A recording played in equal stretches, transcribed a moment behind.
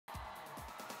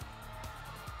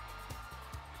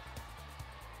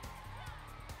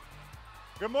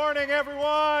Good morning,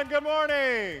 everyone. Good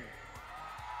morning.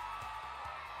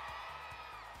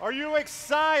 Are you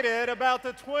excited about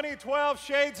the 2012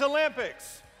 Shades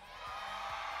Olympics?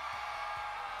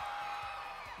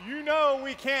 You know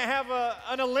we can't have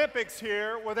an Olympics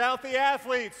here without the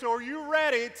athletes, so are you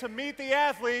ready to meet the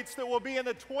athletes that will be in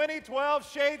the 2012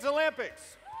 Shades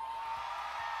Olympics?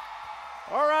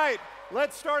 All right,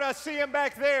 let's start. I see him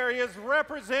back there. He is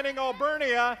representing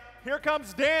Albernia. Here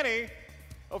comes Danny.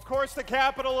 Of course, the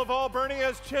capital of Albernia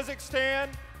is Kazakhstan.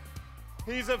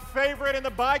 He's a favorite in the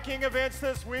biking events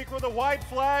this week with the white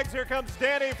flags. Here comes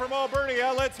Danny from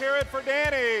Albernia. Let's hear it for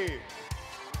Danny.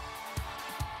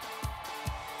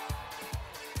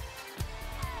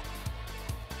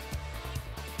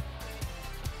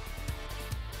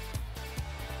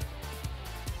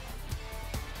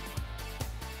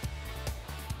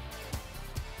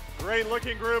 Great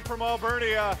looking group from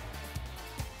Albernia.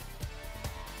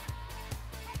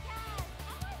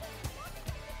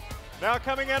 Now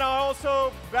coming in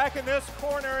also back in this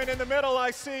corner and in the middle, I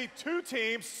see two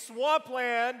teams,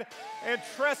 Swampland and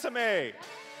Tresemme.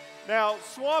 Now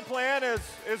Swampland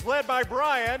is led by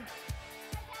Brian.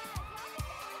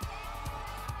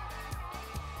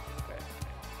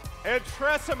 And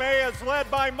Tresemme is led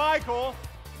by Michael.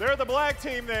 They're the black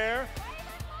team there.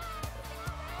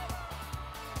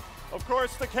 Of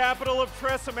course, the capital of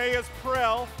Tresemme is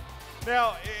Prel.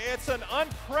 Now, it's an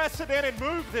unprecedented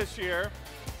move this year.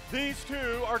 These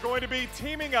two are going to be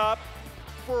teaming up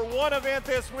for one event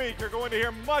this week. You're going to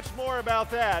hear much more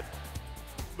about that.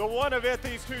 The one event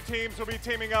these two teams will be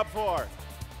teaming up for.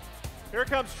 Here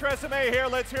comes Tresemme here.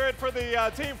 Let's hear it for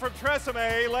the team from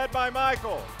Tresemme, led by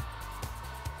Michael.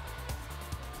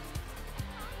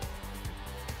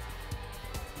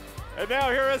 And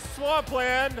now here is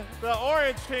Swampland, the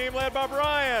orange team led by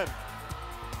Brian.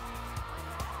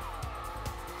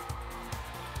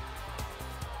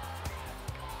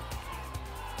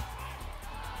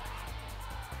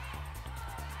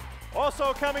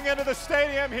 Also coming into the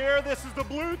stadium here, this is the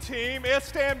blue team,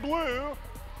 Istanbul,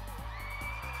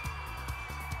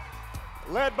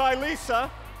 led by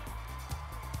Lisa.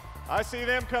 I see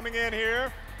them coming in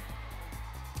here.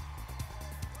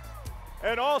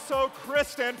 And also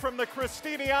Kristen from the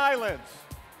Christini Islands.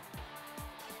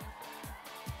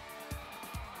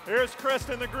 Here's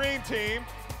Kristen, the green team.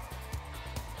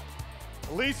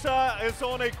 Lisa is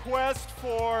on a quest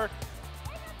for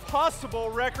possible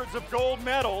records of gold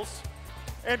medals.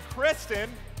 And Kristen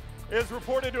is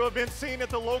reported to have been seen at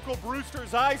the local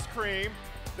Brewster's Ice Cream.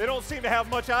 They don't seem to have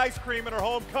much ice cream in her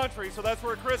home country, so that's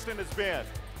where Kristen has been.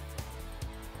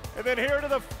 And then here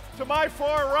to my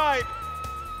far right,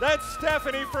 that's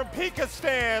Stephanie from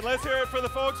Pakistan. Let's hear it for the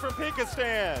folks from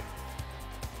Pakistan.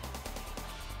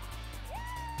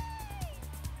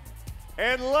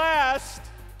 And last,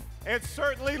 and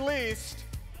certainly least,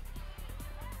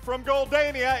 from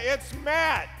Goldania, it's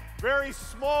Matt. Very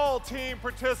small team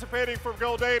participating from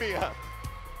Goldania.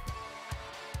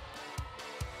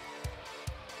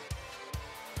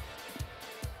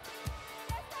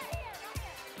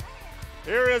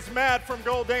 Here is Matt from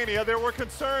Goldania. There were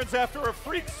concerns after a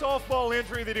freak softball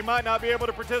injury that he might not be able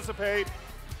to participate,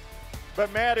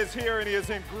 but Matt is here and he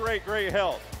is in great, great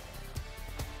health.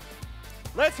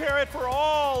 Let's hear it for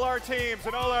all our teams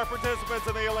and all our participants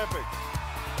in the Olympics.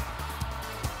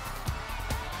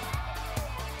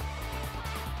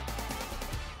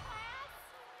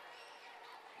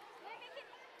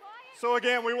 So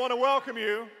again, we want to welcome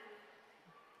you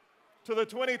to the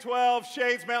 2012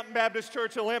 Shades Mountain Baptist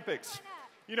Church Olympics.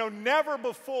 You know, never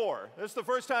before, this is the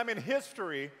first time in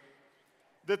history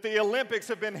that the Olympics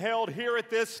have been held here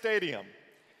at this stadium.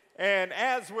 And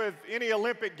as with any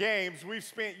Olympic Games, we've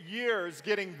spent years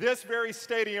getting this very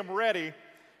stadium ready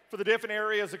for the different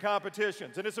areas of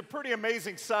competitions. And it's a pretty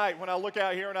amazing sight when I look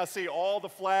out here and I see all the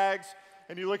flags,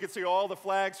 and you look and see all the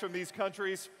flags from these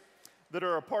countries that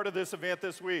are a part of this event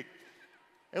this week.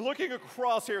 And looking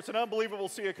across here, it's an unbelievable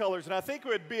sea of colors, and I think it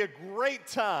would be a great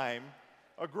time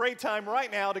right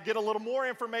now to get a little more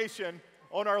information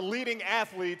on our leading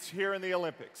athletes here in the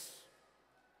Olympics.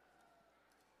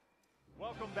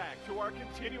 Welcome back to our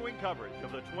continuing coverage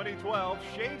of the 2012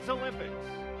 Shades Olympics.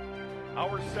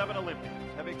 Our 7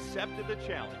 Olympians have accepted the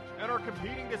challenge and are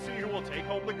competing to see who will take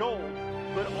home the gold,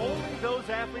 but only those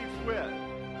athletes with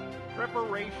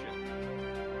preparation,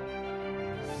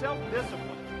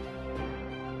 self-discipline,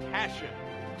 passion,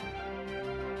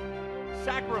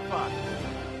 sacrifice,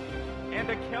 and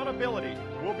accountability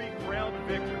will be crowned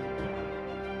victors.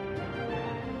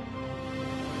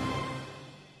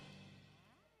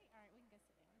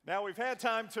 Now we've had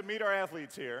time to meet our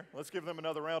athletes here. Let's give them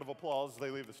another round of applause as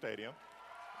they leave the stadium.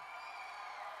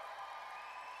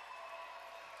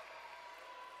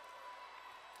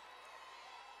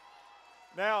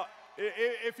 Now,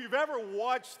 if you've ever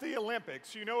watched the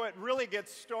Olympics, you know it really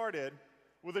gets started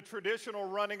with a traditional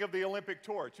running of the Olympic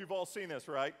torch. You've all seen this,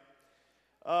 right?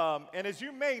 And as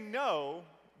you may know,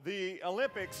 the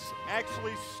Olympics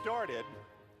actually started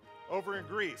over in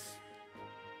Greece.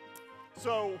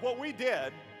 So what we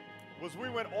did was we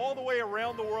went all the way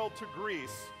around the world to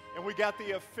Greece, and we got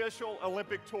the official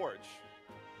Olympic torch.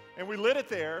 And we lit it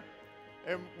there,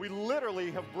 and we literally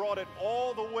have brought it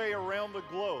all the way around the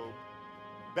globe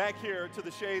back here to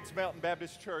the Shades Mountain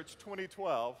Baptist Church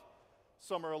 2012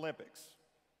 Summer Olympics.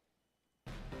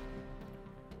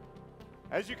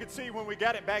 As you can see, when we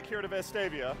got it back here to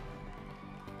Vestavia,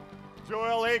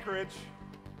 Joel Acreage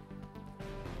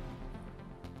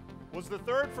was the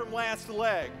third from last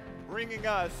leg, bringing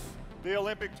us the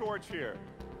Olympic torch here.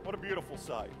 What a beautiful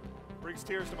sight. Brings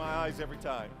tears to my eyes every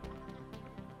time.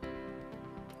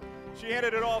 She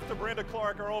handed it off to Brenda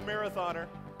Clark, our old marathoner.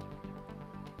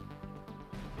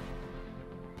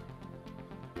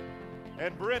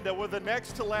 And Brenda, with the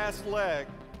next to last leg,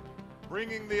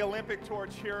 bringing the Olympic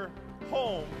torch here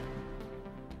home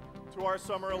to our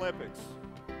Summer Olympics.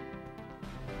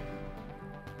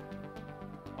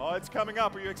 Oh, it's coming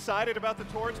up. Are you excited about the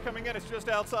torch coming in? It's just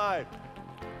outside.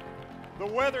 The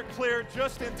weather cleared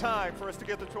just in time for us to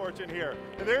get the torch in here.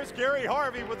 And there's Gary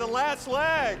Harvey with the last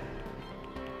leg.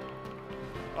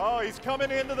 Oh, he's coming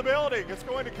into the building. It's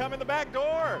going to come in the back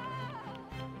door.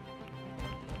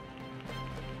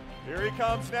 Here he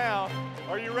comes now.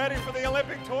 Are you ready for the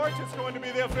Olympic torch? It's going to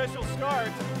be the official start.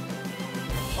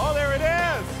 Oh, there it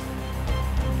is.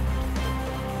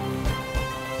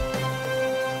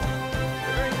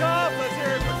 Here he comes. Let's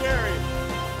hear it for Gary.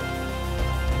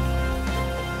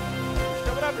 He's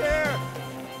coming up here.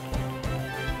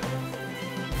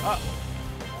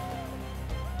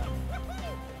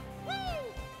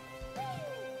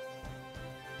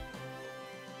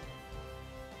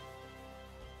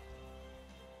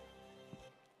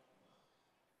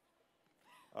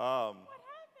 What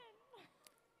happened?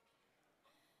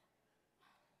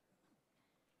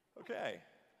 Okay.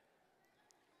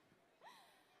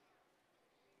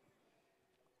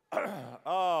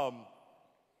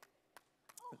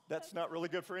 That's not really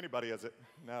good for anybody, is it?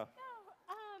 No. No,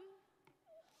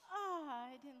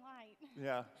 it didn't light.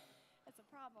 Yeah. That's a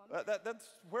problem. That's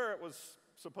where it was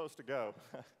supposed to go.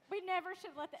 We never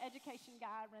should let the education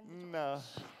guy run the torch. No,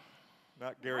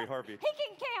 not Gary Harvey. He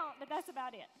can count, but that's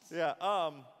about it. Yeah.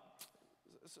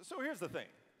 So here's the thing.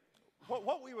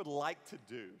 What we would like to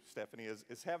do, Stephanie,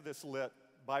 is have this lit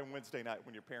by Wednesday night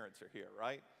when your parents are here,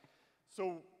 right?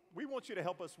 So we want you to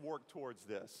help us work towards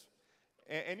this.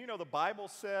 And you know, the Bible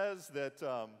says that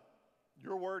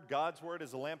your word, God's word,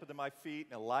 is a lamp unto my feet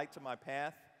and a light to my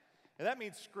path. And that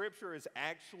means Scripture is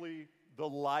actually the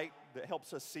light that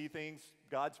helps us see things,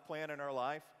 God's plan in our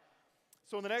life.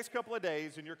 So in the next couple of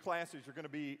days in your classes, you're going to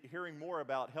be hearing more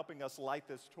about helping us light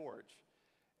this torch.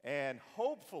 And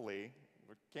hopefully,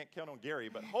 we can't count on Gary,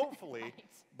 but hopefully Right.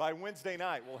 by Wednesday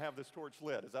night we'll have this torch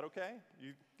lit. Is that okay?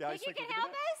 You guys Think you think can we help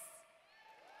do that? us?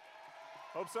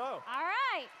 Hope so. All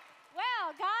right.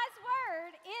 Well, God's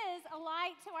word is a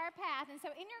light to our path. And so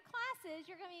in your classes,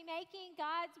 you're going to be making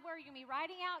God's word. You're going to be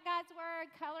writing out God's word,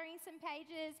 coloring some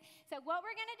pages. So what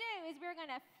we're going to do is we're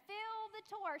going to fill the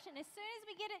torch. And as soon as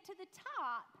we get it to the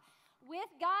top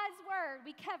with God's word,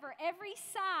 we cover every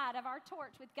side of our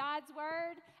torch with God's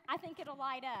word. I think it'll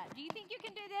light up. Do you think you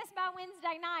can do this by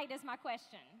Wednesday night is my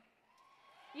question.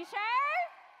 You sure?